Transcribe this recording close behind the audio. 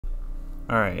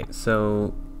Alright,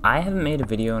 so I haven't made a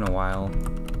video in a while.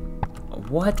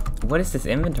 What is this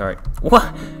inventory?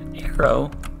 What?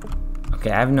 Arrow?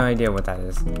 Okay, I have no idea what that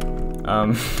is.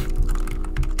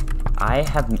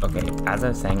 Okay, as I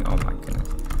was saying, oh my goodness.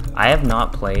 I have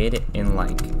not played in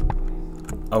like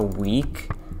a week,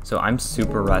 so I'm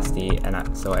super rusty,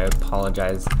 and so I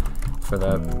apologize for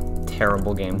the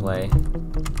terrible gameplay.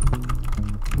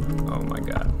 Oh my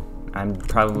god. I'm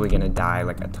probably gonna die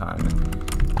like a ton.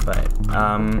 But,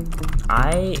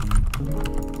 I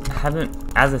haven't,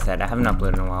 as I said, I haven't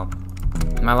uploaded in a while.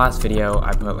 My last video,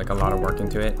 I put like a lot of work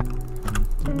into it.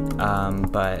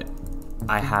 But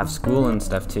I have school and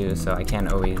stuff too, so I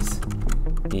can't always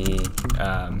be,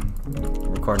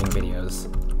 recording videos.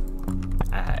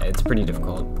 It's pretty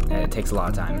difficult. It takes a lot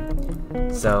of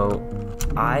time. So,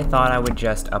 I thought I would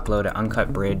just upload an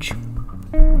Uncut bridge.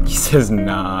 He says,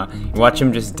 nah. Watch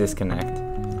him just disconnect.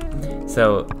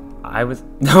 So,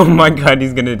 oh my god,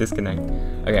 he's gonna disconnect.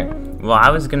 Okay, well, I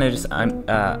was gonna just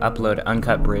upload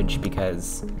Uncut bridge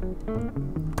because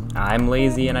I'm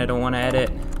lazy and I don't want to edit.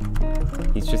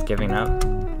 He's just giving up.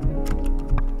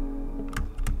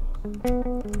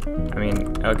 I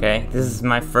mean, okay, this is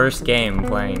my first game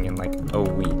playing in like a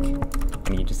week,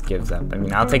 and he just gives up. I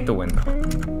mean, I'll take the win though.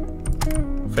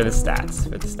 For the stats.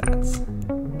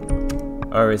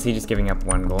 Or is he just giving up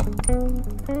one goal?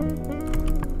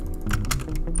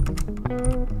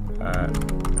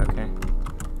 Okay.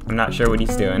 I'm not sure what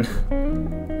he's doing.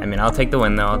 I mean, I'll take the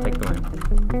win though, I'll take the win.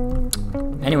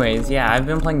 Anyways, yeah, I've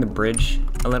been playing the bridge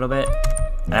a little bit,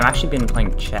 and I've actually been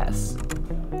playing chess.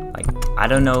 Like, I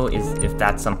don't know if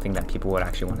that's something that people would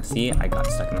actually want to see. I got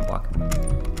stuck in the block.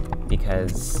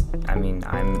 Because, I mean,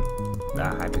 I'm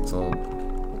a Hypixel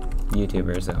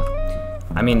YouTuber, so.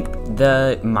 I mean,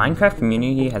 the Minecraft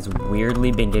community has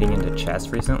weirdly been getting into chess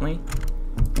recently,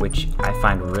 which I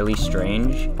find really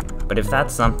strange. But if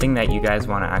that's something that you guys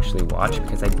want to actually watch,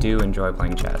 because I do enjoy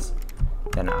playing chess,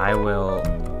 then I will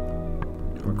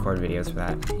record videos for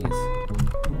that.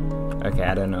 Okay,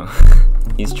 I don't know.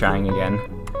 He's trying again.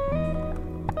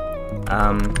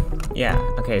 Yeah,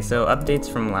 okay, so updates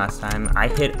from last time. I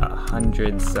hit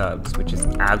 100 subs, which is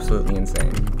absolutely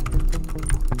insane.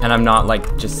 And I'm not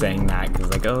like just saying that because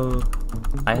like, oh,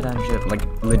 I hit 100. Like,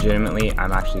 legitimately,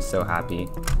 I'm actually so happy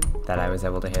that I was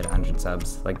able to hit 100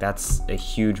 subs. Like, that's a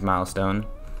huge milestone.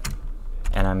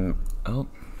 And oh,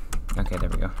 okay, there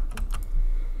we go.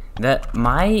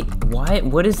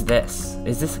 What is this?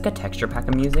 Is this like a texture pack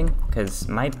I'm using? Because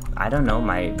I don't know,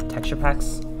 my texture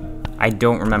packs, I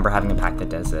don't remember having a pack that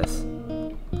does this.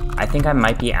 I think I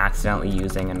might be accidentally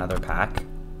using another pack.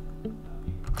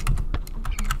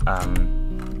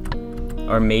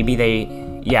 Or maybe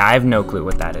yeah, I have no clue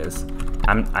what that is.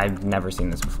 I've never seen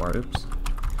this before, oops.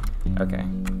 Okay.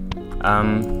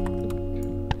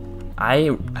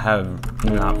 I have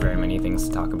not very many things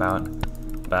to talk about,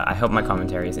 but I hope my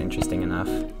commentary is interesting enough.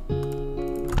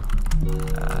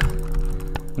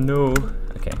 No.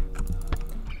 Okay.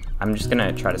 I'm just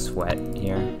gonna try to sweat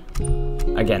here.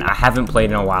 Again, I haven't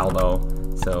played in a while though,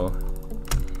 so.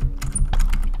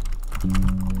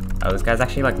 Oh, this guy's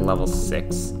actually like level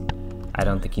 6. I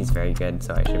don't think he's very good,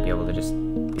 so I should be able to just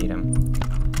beat him.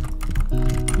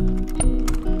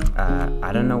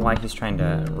 I don't know why he's trying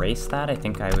to race that. I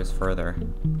think I was further.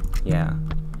 Yeah.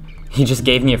 He just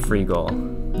gave me a free goal.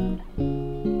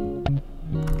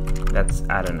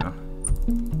 I don't know.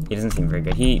 He doesn't seem very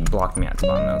good. He blocked me at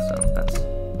spawn though, so that's...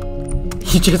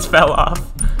 He just fell off.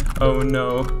 Oh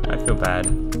no, I feel bad.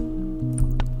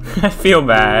 I feel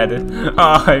bad.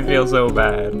 Oh, I feel so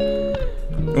bad.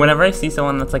 Whenever I see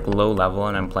someone that's like low level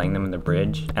and I'm playing them in the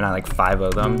bridge and I like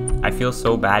 5-0 them, I feel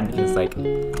so bad because like,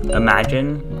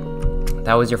 imagine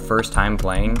that was your first time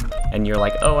playing and you're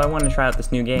like, oh, I want to try out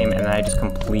this new game, and then I just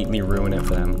completely ruin it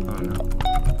for them. Oh no.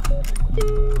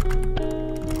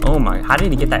 Oh my, how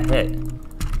did he get that hit?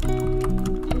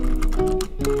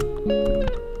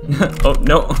 Oh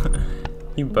no,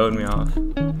 he bowed me off.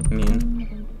 I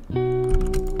mean,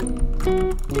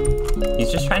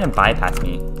 he's just trying to bypass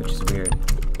me, which is weird.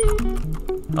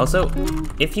 Also,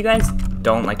 if you guys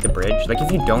don't like the bridge, like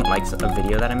if you don't like a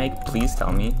video that I make, please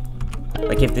tell me.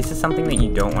 Like if this is something that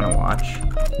you don't want to watch,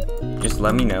 just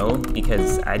let me know,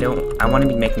 because I want to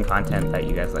be making content that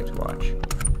you guys like to watch.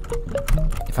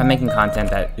 If I'm making content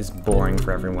that is boring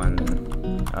for everyone,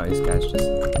 then, oh, this guy's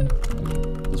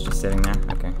he's just sitting there,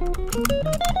 okay.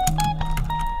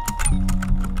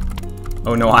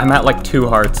 Oh no, I'm at like 2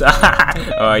 hearts. Oh,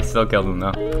 I still killed him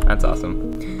though. That's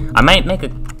awesome. I might make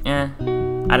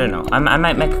I don't know. I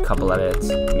might make a couple edits,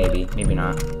 maybe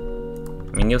not. I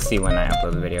mean, you'll see when I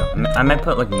upload the video. I might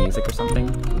put like music or something,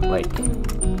 like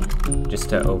just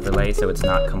to overlay so it's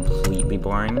not completely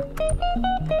boring.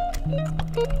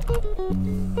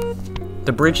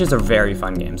 The Bridge is a very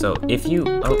fun game, so if you...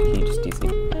 Oh, he just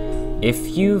DC'd.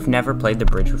 If you've never played The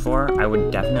Bridge before, I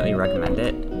would definitely recommend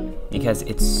it, because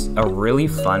it's a really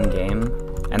fun game,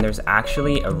 and there's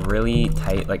actually a really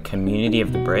tight, like, community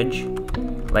of The Bridge.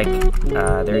 Like,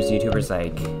 there's YouTubers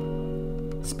like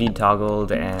Speed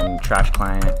Toggled and Trash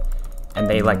Client, and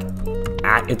they, like,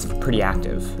 it's pretty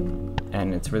active,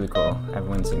 and it's really cool.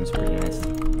 Everyone seems pretty nice.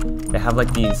 They have,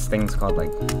 like, these things called,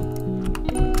 like...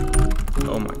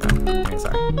 Oh my god. Okay,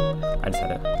 sorry. I just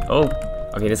had to... Oh!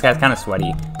 Okay, this guy's kind of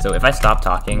sweaty. So if I stop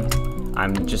talking,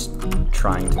 I'm just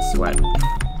trying to sweat.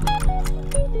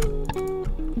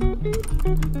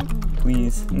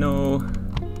 Please, no.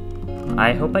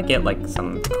 I hope I get, like,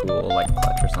 some cool, like,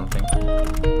 clutch or something for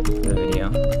the video.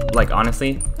 Like,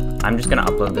 honestly, I'm just gonna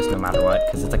upload this no matter what,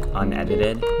 because it's, like,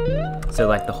 unedited. So,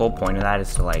 like, the whole point of that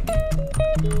is to, like...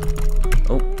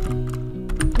 Oh.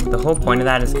 The whole point of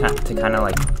that is to kind of,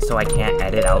 like, so I can't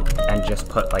edit out and just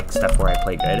put, like, stuff where I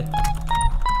play good.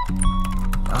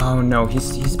 Oh, no,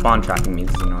 he's spawn trapping me.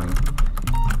 This is annoying.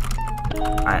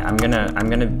 I'm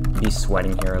gonna be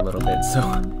sweating here a little bit, so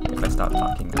if I stop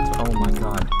talking, that's... Oh, my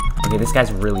god. Okay, this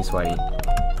guy's really sweaty.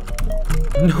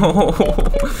 No!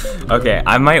 Okay,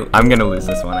 I'm gonna lose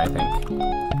this one, I think.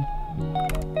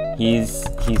 He's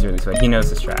really sweaty. He knows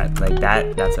the strat. Like,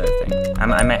 that's a thing. I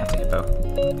might have to hippo.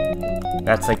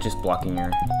 That's, like, just blocking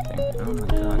your thing. Oh my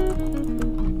god.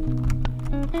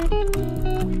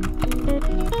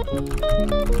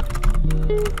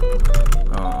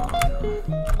 Oh,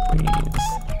 please.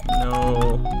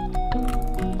 No.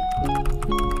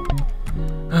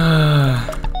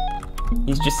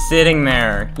 He's just sitting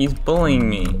there. He's bullying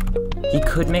me. He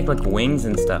could make, like, wings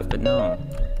and stuff, but no.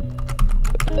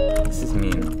 This is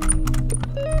mean.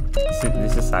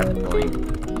 This is cyberbullying.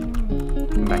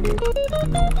 Come back here.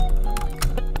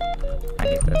 I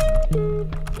hate this.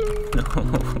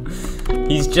 No.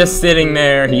 He's just sitting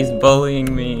there. He's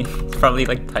bullying me. He's probably,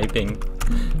 like, typing.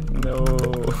 No.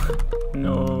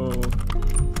 No.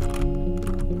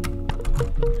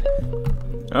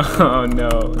 Oh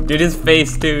no. Dude, his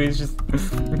face too, he's just...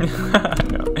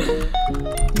 No.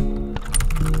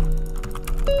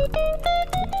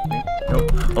 No.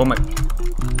 Oh my...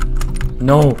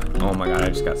 No! Oh my god, I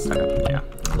just got stuck up. Yeah.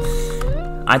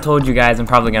 I told you guys I'm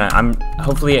probably gonna...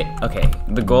 hopefully... Okay,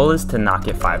 the goal is to not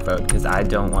get 5-0, because I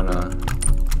don't wanna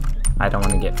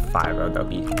get 5-0, that'd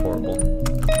be horrible.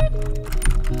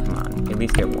 Come on, at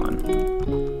least get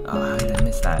 1. Oh, I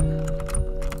missed that.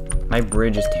 My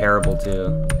bridge is terrible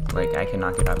too. Like, I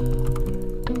cannot get up.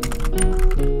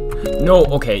 No,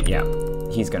 okay, yeah.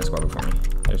 He's gonna score before me.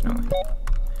 There's no way.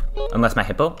 Unless my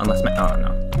hippo? Unless my... Oh,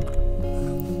 no.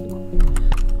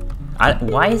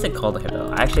 Why is it called a hippo?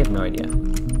 I actually have no idea.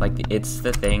 Like, it's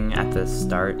the thing at the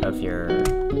start of your...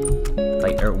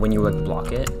 Like, or when you, like,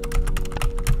 block it.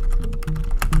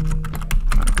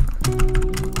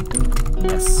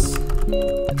 Yes.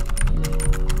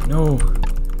 No.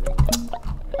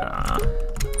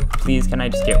 Please, can I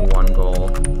just get 1 goal?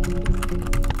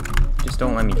 Just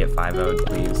don't let me get 5-0'd,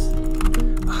 please.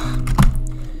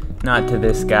 Not to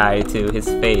this guy, too. His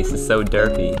face is so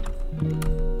derpy.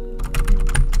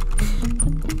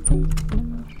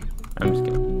 I'm just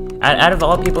kidding. Out of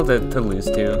all people to lose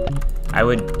to,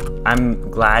 I'm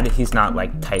glad he's not,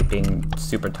 like, typing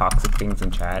super toxic things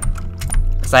in chat.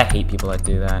 Because I hate people that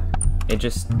do that. It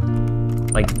just,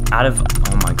 like,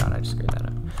 oh my god, I just screwed that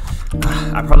up.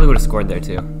 I probably would have scored there,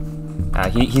 too.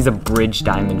 He's a bridge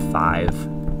diamond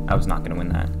 5. I was not gonna win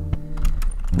that.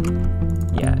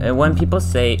 Yeah, and when people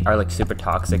are like super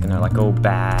toxic and they're like, oh,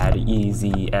 bad,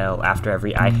 easy, L after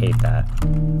every, I hate that.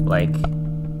 Like,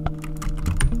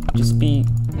 just be,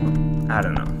 I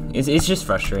don't know. It's just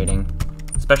frustrating,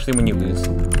 especially when you lose.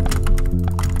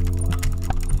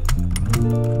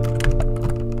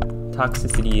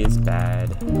 Toxicity is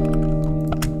bad.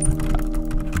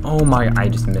 Oh my, I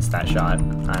just missed that shot.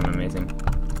 I'm amazing.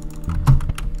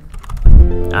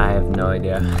 I have no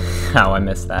idea how I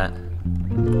missed that.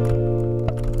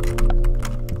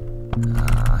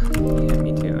 Yeah,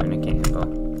 me too, and I can't hippo.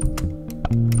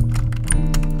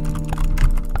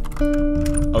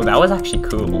 Oh, that was actually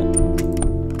cool.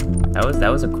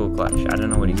 That was a cool clutch. I don't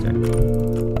know what he's doing.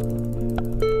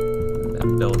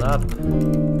 Build up.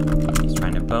 He's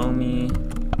trying to bow me.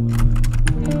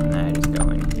 And I just go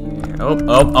in here.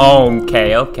 Oh,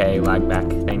 okay, lag back.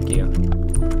 Thank you.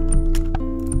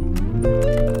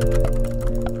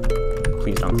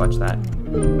 Please don't clutch that.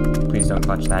 Please don't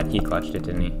clutch that. He clutched it,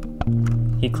 didn't he?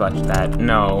 He clutched that.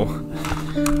 No.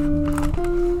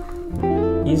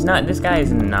 This guy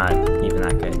is not even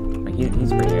that good.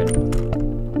 he's pretty good.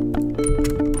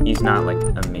 He's not, like,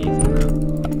 amazing, though.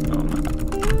 Oh, my.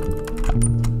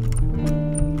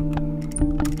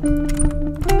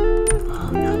 Oh,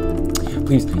 no.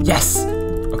 Please. Yes!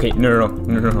 Okay, no,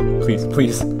 please,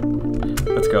 please.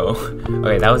 Let's go.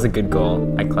 Okay, that was a good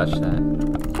goal. I clutched that.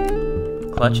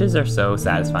 Clutches are so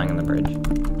satisfying on the bridge.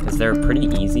 Because they're pretty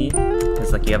easy.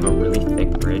 Because, like, you have a really thick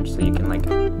bridge, so you can, like,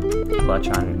 clutch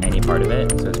on any part of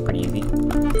it. So it's pretty easy.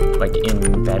 Like,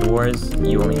 in Bed Wars,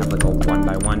 you only have, like, a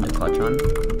 1x1 to clutch on.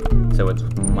 So it's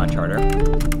much harder.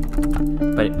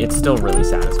 But it's still really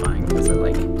satisfying because it,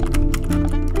 like...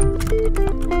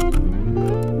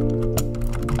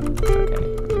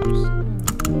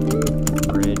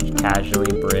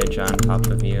 Casually bridge on top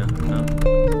of you. No.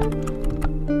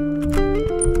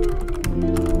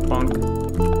 Bonk.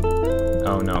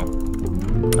 Oh no.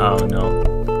 Oh no.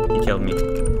 He killed me.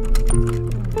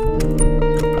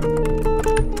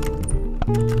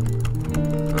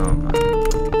 Oh my.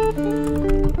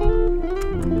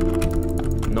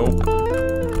 Nope.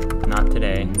 Not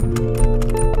today.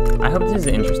 I hope this is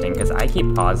interesting because I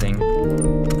keep pausing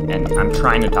and I'm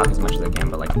trying to talk as much as I can,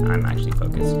 but like I'm actually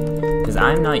focused. Because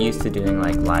I'm not used to doing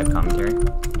like live commentary.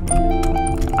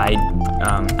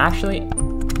 Actually,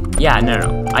 yeah,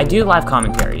 no. I do live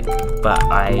commentary, but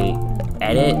I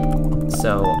edit,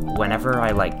 so whenever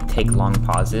I like take long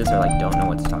pauses or like don't know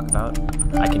what to talk about,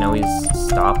 I can always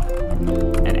stop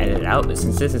and edit it out. But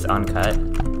since this is uncut,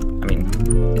 I mean,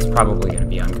 it's probably gonna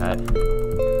be uncut.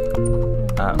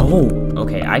 Oh,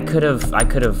 okay. I could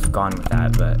have gone with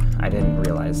that, but I didn't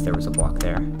realize there was a block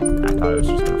there. I thought it was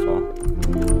just gonna fall.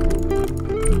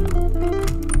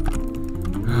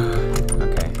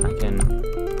 Okay, I can.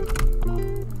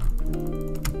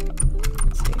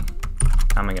 Let's see.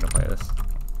 How am I gonna play this?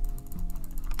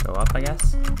 Go up, I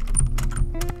guess. You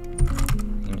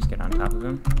can just get on top of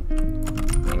him,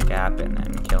 and gap, and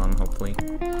then kill him. Hopefully.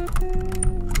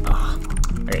 Oh,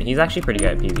 okay, he's actually pretty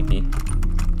good at PvP.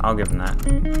 I'll give him that.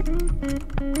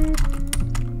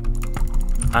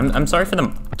 I'm sorry for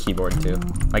the keyboard too.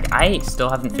 Like I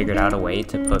still haven't figured out a way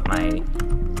to put my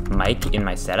mic in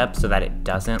my setup so that it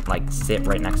doesn't like sit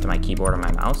right next to my keyboard or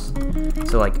my mouse.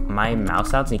 So like my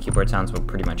mouse sounds and keyboard sounds will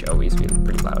pretty much always be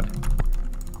pretty loud.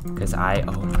 Cause oh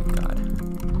my god,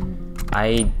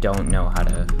 I don't know how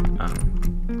to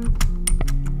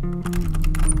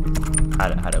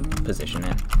position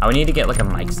it. I would need to get like a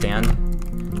mic stand.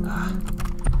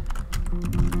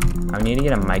 I need to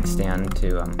get a mic stand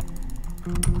to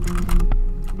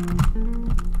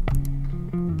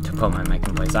put my mic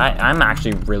in place. I'm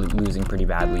actually really losing pretty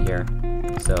badly here,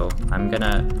 so I'm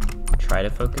gonna try to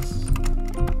focus.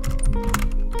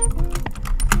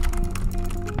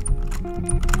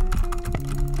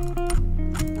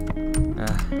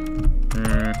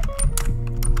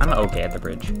 I'm okay at the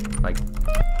bridge. Like,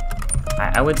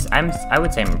 I would say I'm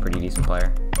a pretty decent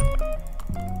player.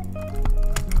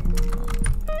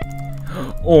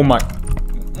 Oh my,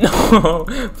 no,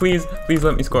 please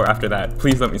let me score after that.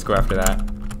 Please let me score after that.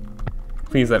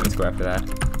 Please let me score after that.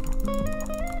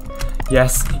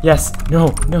 Yes,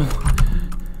 no.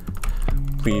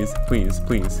 Please.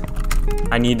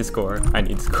 I need to score.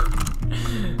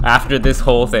 After this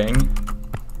whole thing.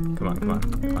 Come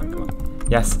on.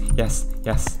 Yes.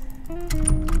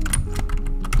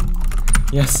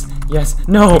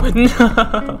 No.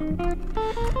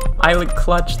 I like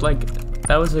clutched like,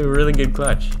 that was a really good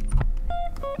clutch.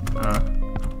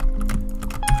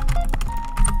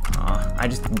 I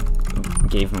just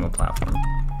gave him a platform.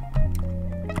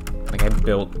 Like I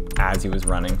built as he was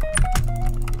running.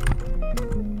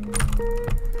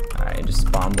 I just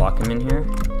spawn block him in here.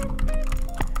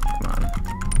 Come on.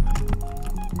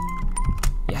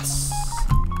 Yes.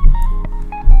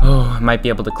 Oh, I might be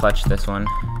able to clutch this one.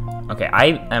 Okay,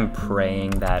 I am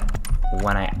praying that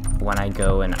when I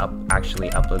go and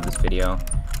actually upload this video,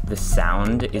 the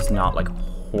sound is not like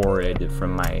horrid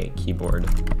from my keyboard.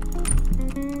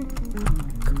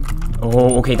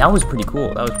 Oh, okay, that was pretty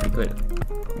cool. That was pretty good.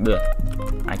 Blech.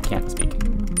 I can't speak.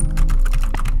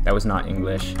 That was not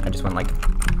English. I just went like,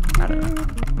 I don't know.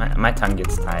 My tongue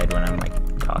gets tied when I'm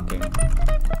like talking.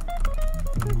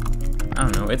 I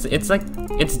don't know. It's like,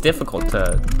 it's difficult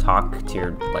to talk to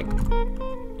your like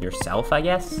yourself, I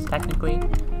guess, technically,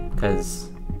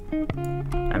 because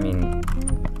I mean,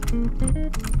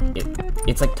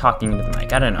 it's like talking into the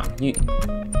mic. I don't know.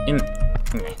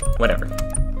 Whatever.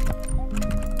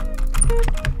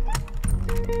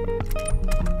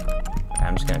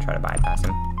 I'm just gonna try to bypass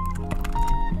him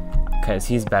because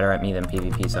he's better at me than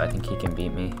PvP, so I think he can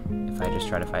beat me if I just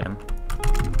try to fight him.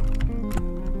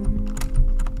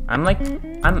 I'm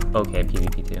okay at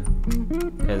PvP too,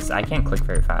 because I can't click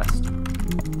very fast.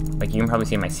 Like, you can probably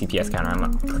see in my CPS counter,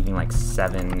 I'm clicking like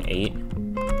 7, 8.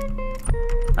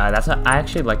 I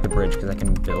actually like the bridge because I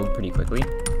can build pretty quickly.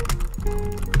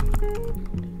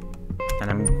 And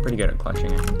I'm pretty good at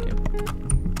clutching, I think,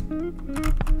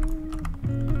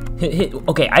 too.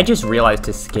 Okay, I just realized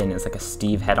his skin is like a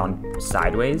Steve head on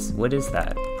sideways. What is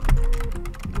that?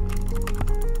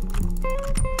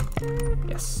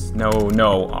 Yes. No.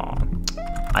 Aw.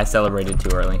 I celebrated too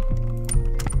early.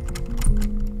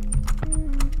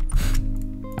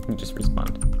 You just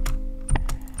respawned.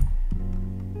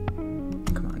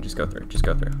 Come on, just go through. Just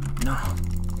go through. No.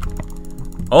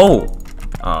 Oh!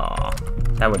 Aw.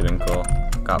 That would have been cool.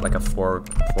 Got like a four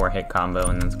hit combo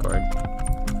and then scored.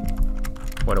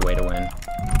 What a way to win.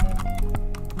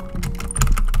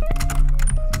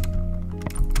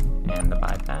 And the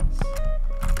bypass.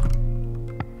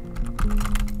 Come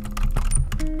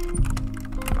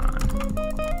on.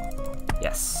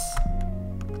 Yes.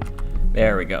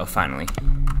 There we go, finally.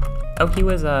 Oh, he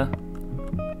was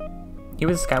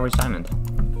Skyward Diamond.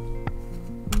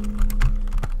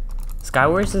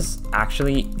 Skywars is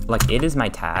actually, like, it is my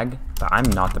tag, but I'm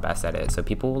not the best at it. So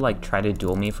people will, like, try to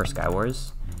duel me for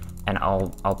Skywars, and I'll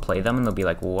play them, and they'll be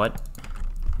like, what?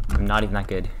 I'm not even that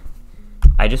good.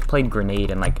 I just played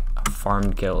Grenade and, like,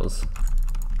 farmed kills.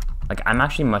 Like, I'm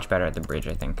actually much better at the bridge,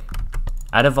 I think.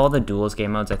 Out of all the duels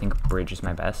game modes, I think bridge is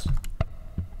my best.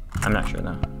 I'm not sure,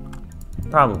 though.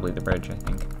 Probably the bridge, I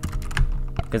think.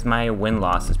 Because my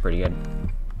win-loss is pretty good.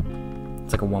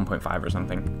 It's like a 1.5 or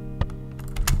something.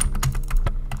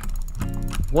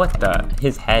 What the?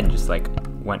 His head just like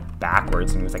went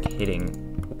backwards and was like hitting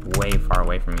way far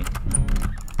away from me.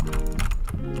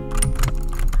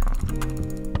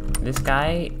 This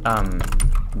guy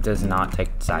does not take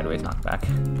sideways knockback.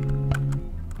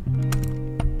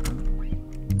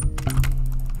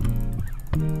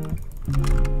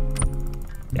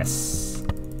 Yes.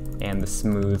 And the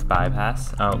smooth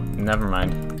bypass. Oh, never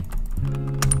mind.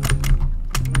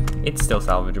 It's still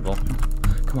salvageable.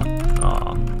 Come on.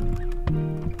 Aw.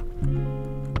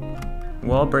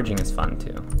 Wall bridging is fun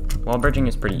too. Wall bridging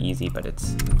is pretty easy, but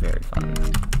it's very fun.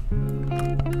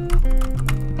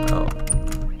 Oh.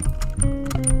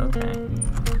 Okay.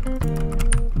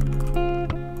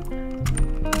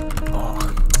 Oh.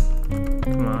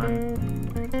 Come on.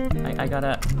 I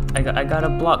got a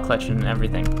block clutch and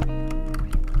everything.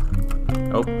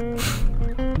 Oh.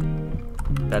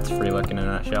 That's free luck in a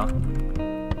nutshell.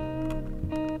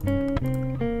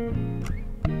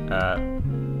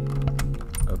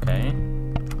 Okay.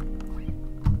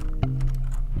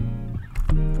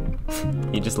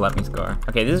 He just let me score.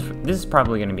 Okay, this is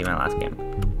probably gonna be my last game.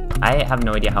 I have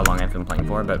no idea how long I've been playing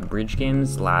for, but bridge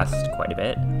games last quite a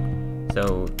bit.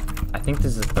 So I think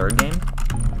this is the third game.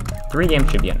 3 games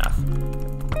should be enough.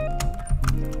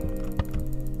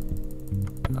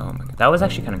 Oh my god, that was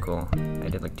actually kind of cool. I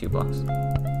did like 2 blocks.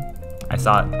 I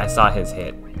saw his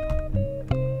hit.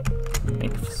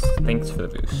 Thanks for the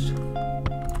boost.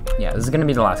 Yeah, this is gonna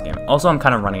be the last game. Also, I'm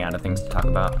kind of running out of things to talk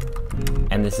about,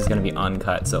 and this is gonna be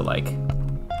uncut, so like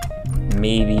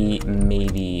maybe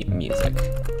music,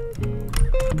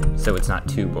 so it's not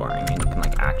too boring and you can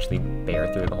like actually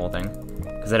bear through the whole thing.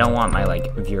 Because I don't want my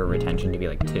like viewer retention to be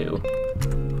like 2.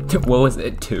 What was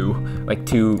it? 2? Like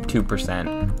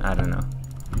 2%? I don't know.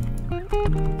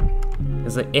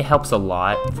 Because it helps a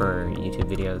lot for YouTube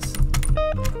videos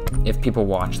if people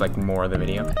watch like more of the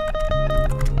video.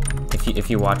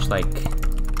 If you watch like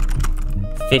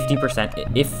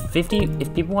 50%,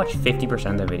 if people watch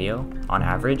 50% of the video on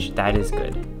average, that is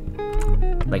good.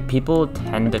 Like, people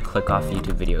tend to click off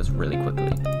YouTube videos really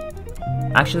quickly.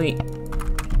 Actually,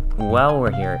 while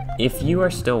we're here, if you are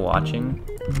still watching,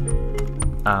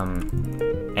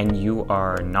 and you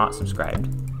are not subscribed,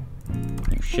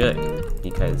 you should,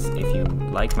 because if you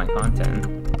like my content,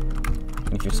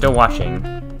 and if you're still watching,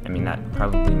 I mean, that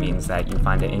probably means that you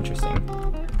find it interesting.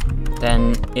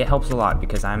 Then it helps a lot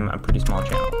because I'm a pretty small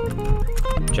channel.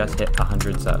 Just hit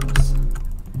 100 subs.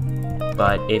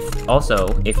 But if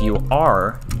you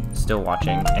are still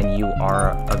watching and you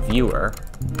are a viewer,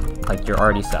 like you're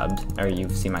already subbed or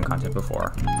you've seen my content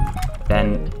before,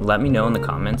 then let me know in the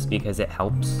comments because it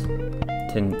helps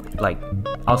to, like,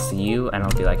 I'll see you and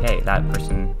I'll be like, hey, that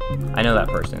person, I know that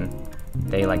person.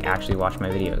 They like actually watch my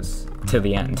videos to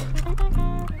the end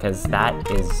because that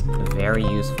is very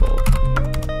useful.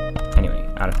 Anyway,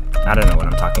 I don't know what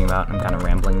I'm talking about. I'm kind of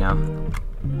rambling now.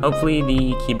 Hopefully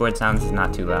the keyboard sounds is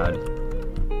not too loud.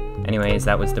 Anyways,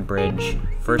 that was the bridge.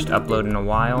 First upload in a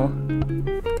while.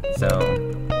 So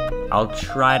I'll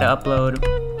try to upload.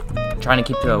 I'm trying to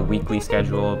keep to a weekly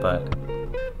schedule, but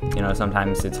You know,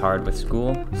 sometimes it's hard with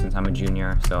school since I'm a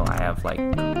junior, so I have like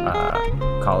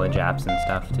college apps and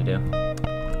stuff to do.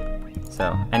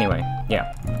 So anyway,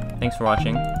 yeah, thanks for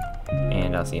watching,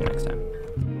 and I'll see you next time.